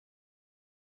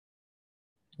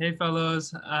Hey,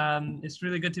 fellows. It's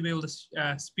really good to be able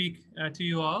to speak to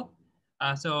you all.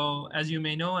 So as you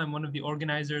may know, I'm one of the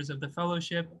organizers of the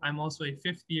fellowship. I'm also a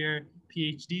fifth year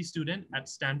PhD student at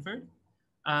Stanford.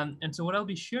 And so what I'll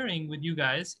be sharing with you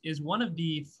guys is one of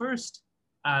the first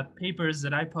papers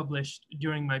that I published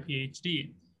during my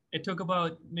PhD. It took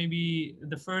about maybe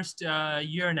the first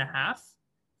year and a half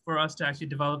for us to actually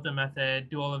develop the method,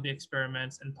 do all of the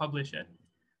experiments, and publish it.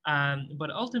 But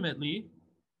ultimately,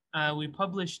 we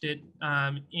published it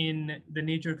in the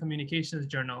Nature Communications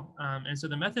Journal. And so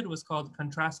the method was called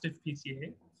Contrastive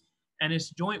PCA, and it's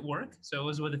joint work. So it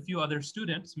was with a few other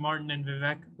students, Martin and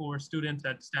Vivek, who were students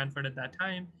at Stanford at that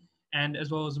time, and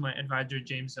as well as my advisor,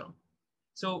 James O.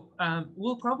 So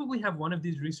we'll probably have one of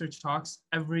these research talks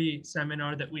every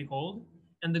seminar that we hold.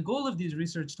 And the goal of these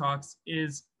research talks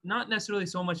is not necessarily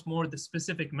so much more the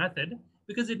specific method,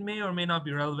 because it may or may not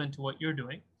be relevant to what you're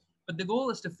doing. But the goal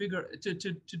is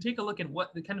to take a look at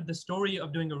what the kind of the story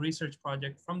of doing a research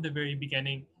project from the very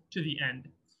beginning to the end.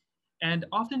 And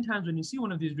oftentimes when you see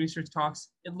one of these research talks,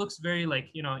 it looks very like,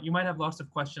 you might have lots of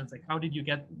questions like, how did you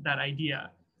get that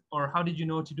idea? Or how did you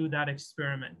know to do that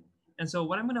experiment? And so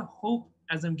what I'm going to hope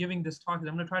as I'm giving this talk is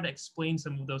I'm going to try to explain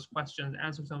some of those questions,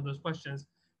 answer some of those questions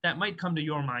that might come to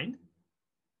your mind.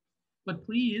 But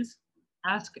please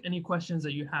ask any questions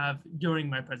that you have during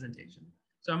my presentation.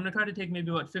 So I'm going to try to take maybe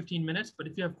about 15 minutes, but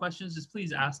if you have questions, just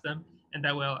please ask them, and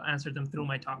that way I'll answer them through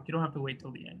my talk. You don't have to wait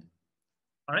till the end.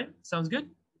 All right, sounds good?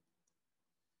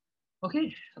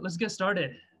 Okay, let's get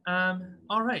started.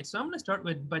 All right, so I'm going to start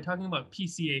by talking about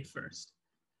PCA first.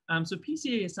 So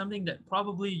PCA is something that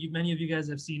probably many of you guys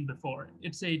have seen before.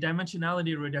 It's a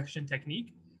dimensionality reduction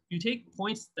technique. You take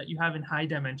points that you have in high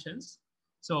dimensions.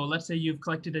 So let's say you've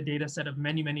collected a data set of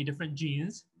many, many different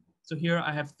genes. So here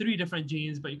I have 3 different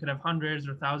genes, but you could have hundreds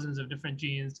or thousands of different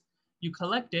genes. You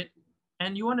collect it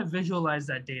and you want to visualize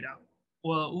that data.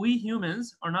 Well, we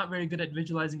humans are not very good at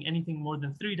visualizing anything more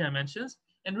than 3 dimensions.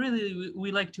 And really,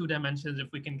 we like 2 dimensions if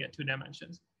we can get 2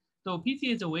 dimensions. So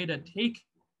PCA is a way to take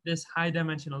this high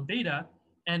dimensional data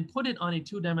and put it on a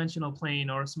 2-dimensional plane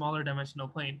or a smaller dimensional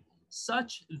plane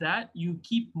such that you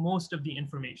keep most of the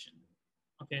information,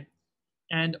 okay?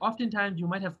 And oftentimes you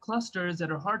might have clusters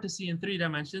that are hard to see in 3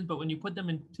 dimensions, but when you put them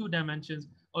in 2 dimensions,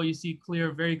 you see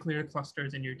clear, very clear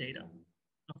clusters in your data,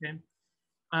 okay?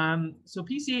 So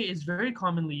PCA is very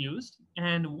commonly used.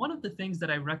 And one of the things that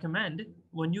I recommend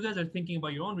when you guys are thinking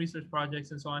about your own research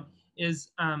projects and so on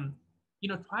is,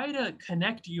 try to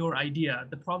connect your idea,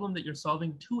 the problem that you're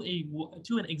solving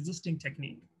to an existing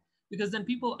technique. Because then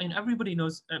people, and everybody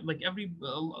knows,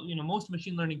 most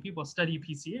machine learning people study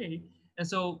PCA. And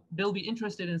so they'll be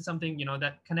interested in something,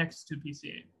 that connects to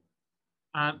PCA.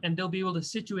 And they'll be able to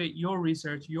situate your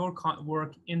research, your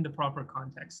work in the proper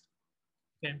context,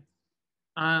 okay?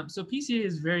 So PCA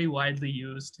is very widely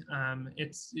used.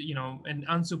 It's an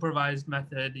unsupervised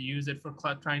method. You use it for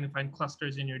trying to find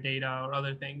clusters in your data or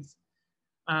other things.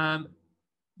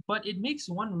 But it makes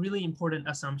one really important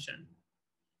assumption.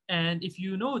 And if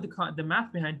you know the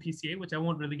math behind PCA, which I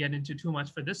won't really get into too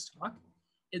much for this talk,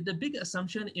 the big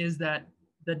assumption is that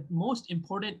the most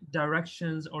important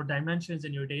directions or dimensions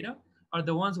in your data are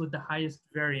the ones with the highest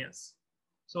variance.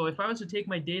 So if I was to take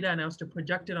my data and I was to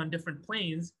project it on different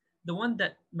planes, the one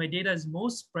that my data is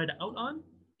most spread out on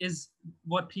is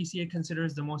what PCA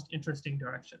considers the most interesting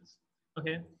directions,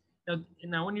 okay?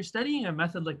 Now, when you're studying a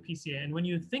method like PCA, and when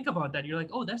you think about that, you're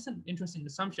like, oh, that's an interesting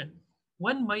assumption.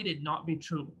 When might it not be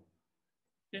true?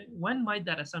 Okay? When might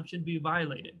that assumption be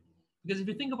violated? Because if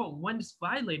you think about when it's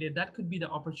violated, that could be the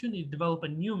opportunity to develop a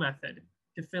new method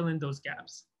to fill in those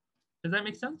gaps. Does that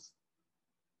make sense?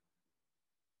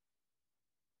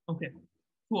 Okay,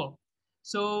 cool.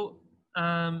 So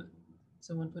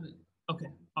someone put it, okay,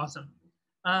 awesome.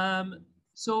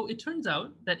 So it turns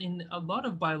out that in a lot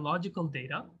of biological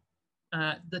data,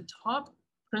 the top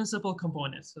principal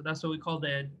components, so that's what we call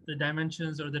the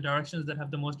dimensions or the directions that have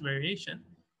the most variation,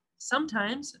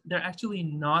 sometimes they're actually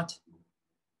not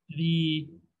the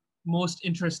most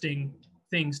interesting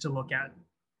things to look at.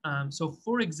 So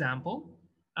for example,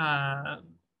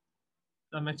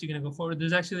 I'm actually gonna go forward.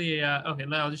 There's actually, okay,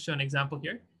 I'll just show an example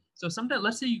here. So sometimes,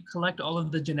 let's say you collect all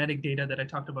of the genetic data that I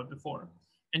talked about before,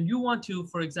 and you want to,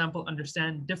 for example,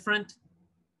 understand different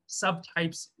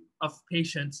subtypes of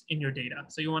patients in your data.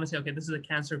 So you want to say, okay, this is a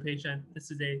cancer patient. This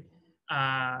is a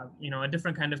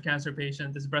different kind of cancer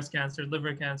patient. This is breast cancer,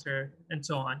 liver cancer, and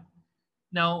so on.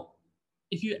 Now,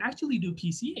 if you actually do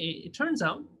PCA, it turns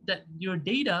out that your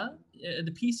data,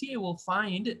 the PCA will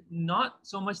find not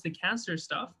so much the cancer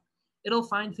stuff. It'll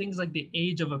find things like the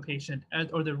age of a patient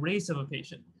or the race of a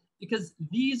patient, because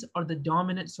these are the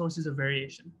dominant sources of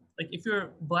variation. Like if you're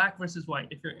Black versus white,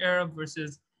 if you're Arab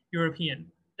versus European,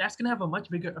 that's going to have a much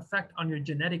bigger effect on your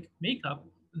genetic makeup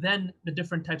than the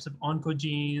different types of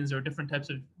oncogenes or different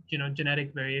types of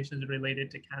genetic variations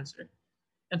related to cancer.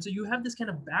 And so you have this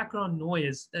kind of background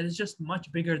noise that is just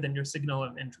much bigger than your signal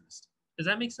of interest. Does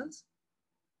that make sense?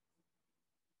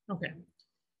 Okay.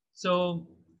 So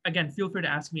again, feel free to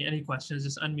ask me any questions.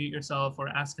 Just unmute yourself or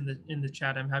ask in the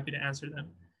chat. I'm happy to answer them.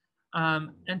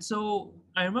 And so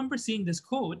I remember seeing this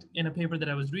quote in a paper that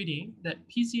I was reading that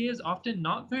PCA is often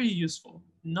not very useful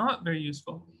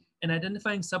in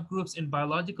identifying subgroups in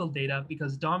biological data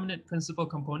because dominant principal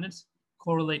components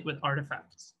correlate with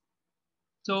artifacts.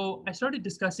 So I started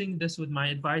discussing this with my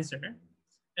advisor,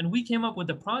 and we came up with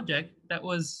a project that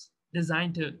was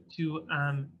designed to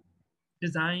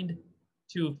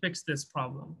fix this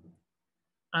problem.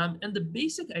 And the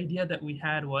basic idea that we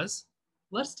had was,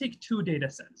 let's take two data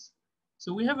sets.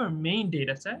 So we have our main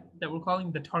data set that we're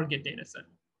calling the target data set.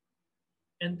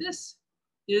 And this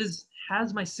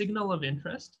has my signal of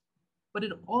interest, but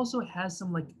it also has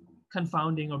some like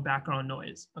confounding or background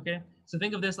noise, okay? So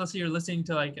think of this, let's say you're listening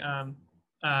to like,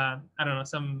 I don't know,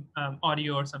 some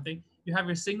audio or something. You have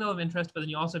your signal of interest, but then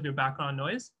you also have your background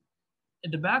noise.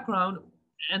 In the background,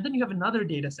 and then you have another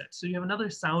data set. So you have another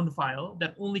sound file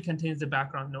that only contains the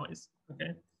background noise,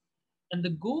 okay? And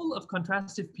the goal of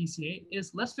contrastive PCA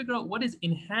is let's figure out what is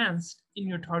enhanced in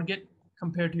your target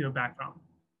compared to your background,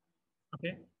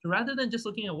 okay? So rather than just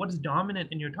looking at what is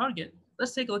dominant in your target,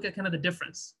 let's take a look at kind of the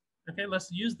difference, okay? Let's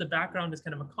use the background as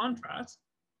kind of a contrast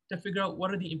to figure out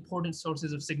what are the important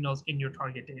sources of signals in your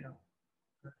target data.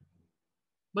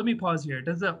 Let me pause here.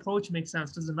 Does the approach make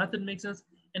sense? Does the method make sense?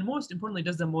 And most importantly,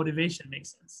 does the motivation make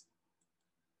sense?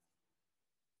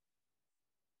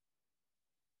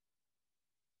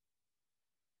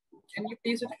 Can you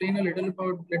please explain a little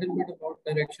bit about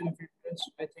direction of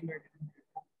interest? I think I didn't.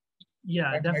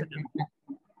 Yeah, definitely.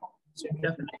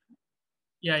 Definitely.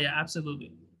 Yeah,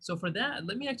 absolutely. So for that,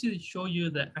 let me actually show you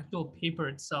the actual paper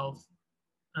itself.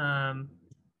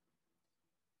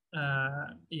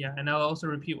 Yeah, and I'll also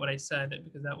repeat what I said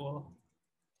because that will.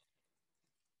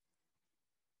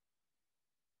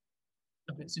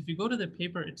 Okay, so if you go to the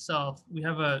paper itself, we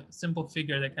have a simple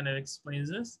figure that kind of explains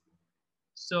this.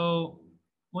 So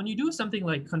when you do something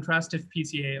like contrastive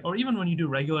PCA, or even when you do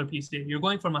regular PCA, you're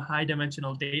going from a high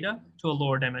dimensional data to a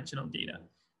lower dimensional data.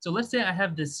 So let's say I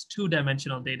have this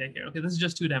 2-dimensional data here. Okay, this is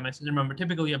just 2 dimensions. Remember,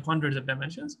 typically you have hundreds of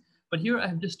dimensions, but here I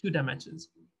have just 2 dimensions.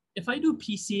 If I do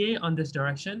PCA on this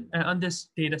direction, on this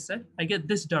data set, I get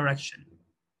this direction.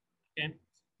 Okay,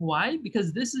 why?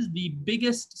 Because this is the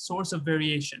biggest source of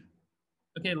variation.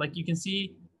 Okay, like you can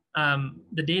see,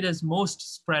 the data is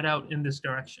most spread out in this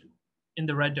direction, in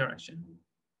the red direction.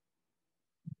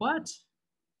 But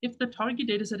if the target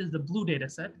data set is the blue data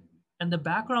set and the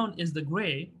background is the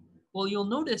gray, well, you'll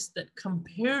notice that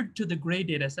compared to the gray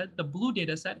data set, the blue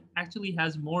data set actually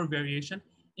has more variation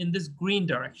in this green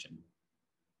direction.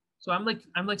 So I'm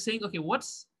like saying, okay,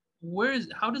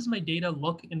 how does my data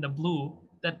look in the blue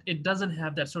that it doesn't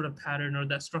have that sort of pattern or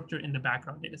that structure in the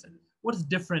background data set? What's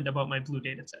different about my blue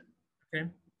data set, okay?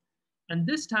 And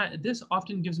this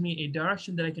often gives me a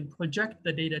direction that I can project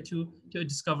the data to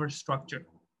discover structure.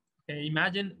 Okay,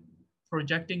 imagine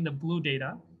projecting the blue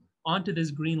data onto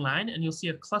this green line, and you'll see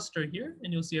a cluster here,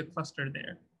 and you'll see a cluster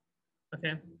there.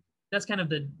 Okay, that's kind of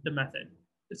the method.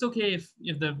 It's okay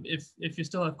if you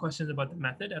still have questions about the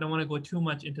method. I don't want to go too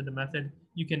much into the method.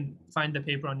 You can find the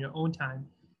paper on your own time.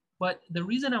 But the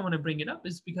reason I want to bring it up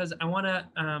is because I want to,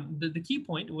 the key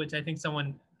point, which I think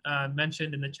someone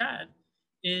mentioned in the chat,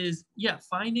 is yeah,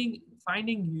 finding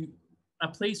a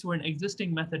place where an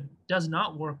existing method does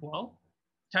not work well,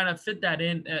 trying to fit that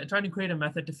in, trying to create a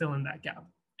method to fill in that gap.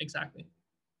 Exactly.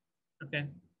 Okay.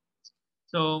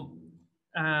 So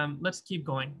let's keep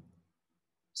going.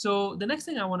 So the next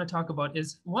thing I want to talk about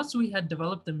is once we had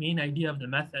developed the main idea of the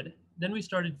method, then we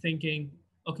started thinking,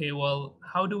 okay, well,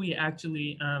 how do we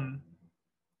actually,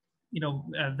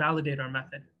 validate our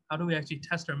method? How do we actually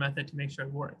test our method to make sure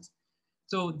it works?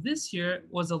 So this here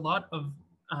was a lot of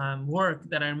work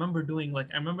that I remember doing. Like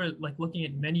I remember like looking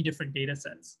at many different data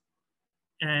sets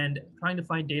and trying to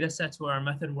find data sets where our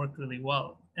method worked really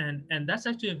well. And that's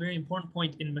actually a very important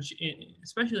point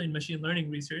especially in machine learning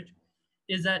research,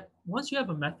 is that once you have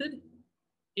a method,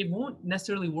 it won't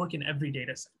necessarily work in every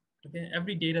data set. Okay,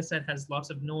 every data set has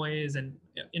lots of noise and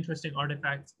interesting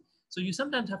artifacts. So you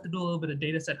sometimes have to do a little bit of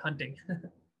data set hunting.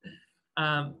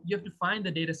 You have to find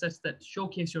the data sets that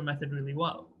showcase your method really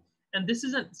well. And this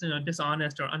isn't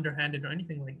dishonest or underhanded or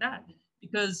anything like that,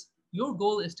 because your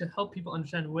goal is to help people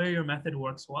understand where your method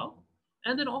works well,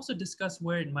 and then also discuss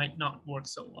where it might not work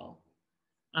so well.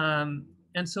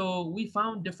 And so we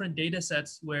found different data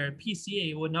sets where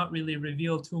PCA would not really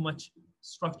reveal too much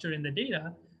structure in the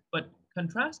data, but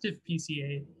contrastive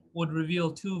PCA would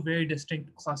reveal two very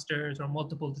distinct clusters or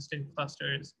multiple distinct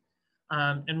clusters.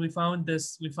 And we found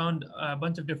a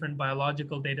bunch of different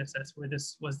biological data sets where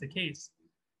this was the case.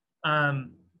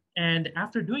 And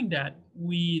after doing that,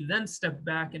 we then stepped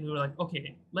back and we were like,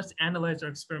 okay, let's analyze our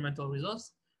experimental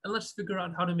results and let's figure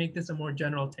out how to make this a more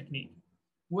general technique.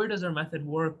 Where does our method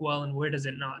work well and where does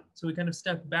it not? So we kind of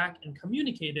stepped back and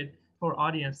communicated to our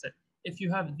audience that if you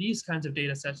have these kinds of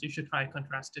data sets, you should try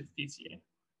contrastive PCA.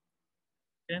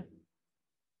 Okay.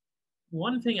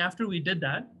 One thing after we did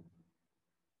that,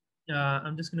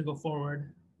 I'm just going to go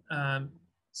forward. After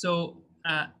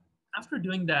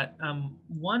doing that,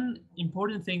 one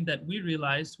important thing that we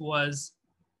realized was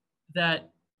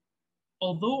that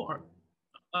although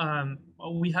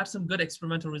we had some good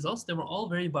experimental results, they were all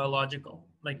very biological.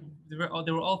 Like they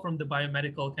were all from the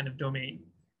biomedical kind of domain.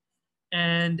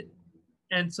 And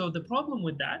so the problem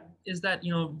with that is that,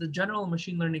 you know, the general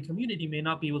machine learning community may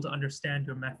not be able to understand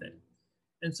your method.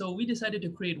 And so we decided to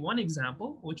create one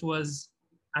example, which was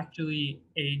actually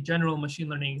a general machine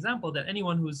learning example that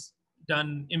anyone who's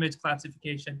done image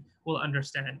classification will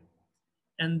understand.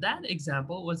 And that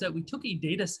example was that we took a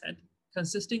data set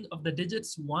consisting of the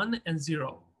digits 1 and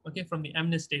 0, okay, from the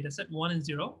MNIST data set 1 and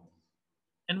 0.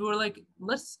 And we were like,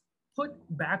 let's put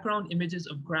background images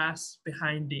of grass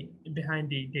behind the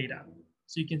data.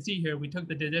 So you can see here, we took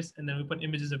the digits and then we put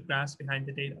images of grass behind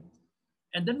the data.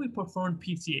 And then we performed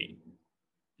PCA.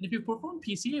 And if you perform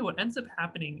PCA, what ends up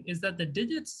happening is that the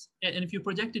digits, and if you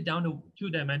project it down to 2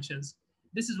 dimensions,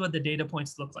 this is what the data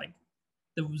points look like.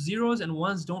 The zeros and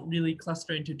ones don't really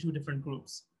cluster into 2 different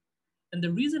groups. And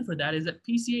the reason for that is that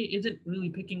PCA isn't really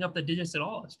picking up the digits at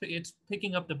all. It's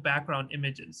picking up the background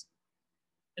images.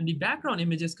 And the background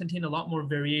images contain a lot more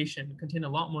variation, contain a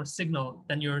lot more signal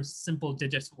than your simple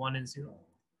digits 1 and 0.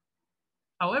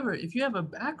 However, if you have a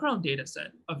background data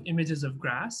set of images of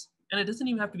grass, and it doesn't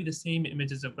even have to be the same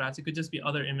images of grass, it could just be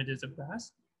other images of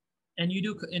grass, and you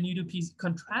do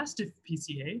contrastive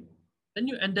PCA, then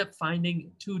you end up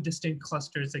finding 2 distinct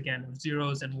clusters again of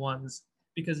zeros and ones,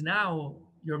 because now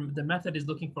the method is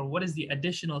looking for what is the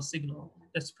additional signal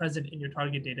that's present in your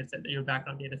target data set that your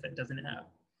background data set doesn't have.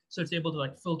 So it's able to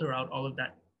like filter out all of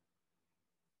that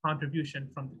contribution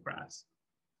from the grass.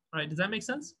 All right, does that make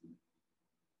sense?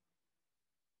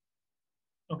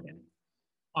 Okay,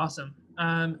 awesome.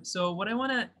 So what I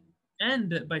want to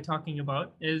end by talking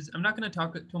about is, I'm not going to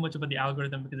talk too much about the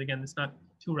algorithm because again, it's not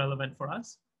too relevant for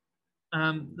us.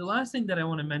 The last thing that I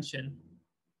want to mention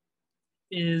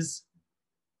is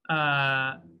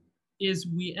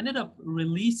we ended up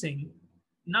releasing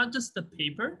not just the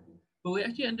paper, but we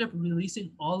actually ended up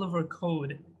releasing all of our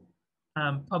code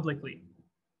publicly.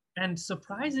 And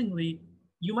surprisingly,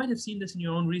 you might have seen this in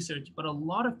your own research, but a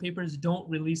lot of papers don't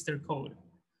release their code.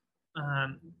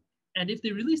 And if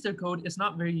they release their code, it's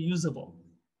not very usable.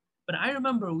 But I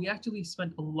remember we actually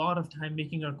spent a lot of time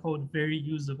making our code very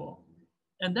usable.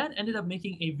 And that ended up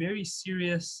making a very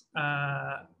serious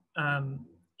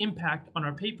impact on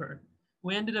our paper.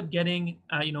 We ended up getting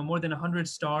more than 100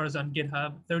 stars on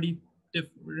GitHub, 30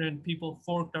 different people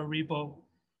forked our repo.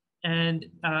 And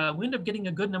we ended up getting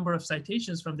a good number of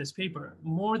citations from this paper,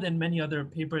 more than many other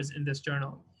papers in this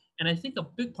journal. And I think a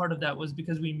big part of that was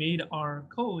because we made our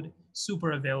code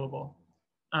super available.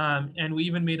 And we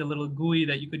even made a little GUI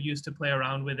that you could use to play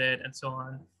around with it and so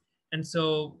on. And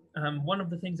so one of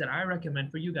the things that I recommend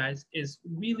for you guys is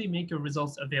really make your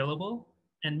results available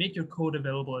and make your code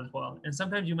available as well. And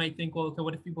sometimes you might think, well, okay,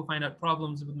 what if people find out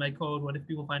problems with my code? What if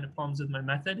people find out problems with my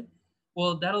method?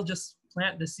 Well, that'll just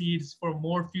plant the seeds for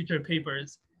more future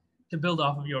papers to build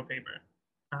off of your paper.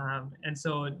 And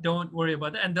so don't worry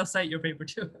about that. And they'll cite your paper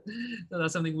too. So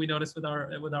that's something we noticed with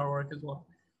our work as well.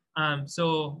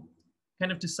 So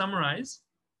kind of to summarize,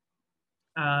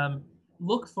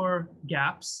 look for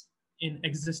gaps in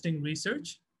existing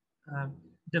research,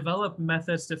 develop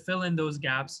methods to fill in those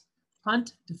gaps,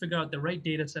 hunt to figure out the right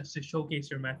data sets to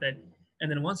showcase your method. And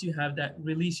then once you have that,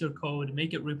 release your code,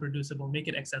 make it reproducible, make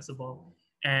it accessible.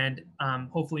 And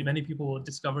hopefully many people will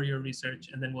discover your research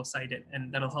and then we'll cite it,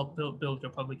 and that'll help build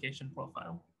your publication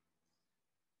profile.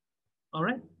 All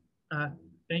right,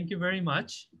 thank you very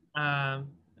much.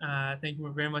 Thank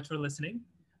you very much for listening.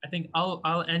 I think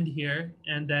I'll end here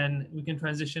and then we can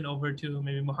transition over to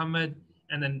maybe Muhammad.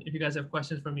 And then if you guys have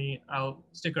questions for me, I'll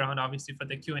stick around obviously for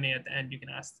the Q&A at the end. You can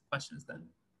ask questions then.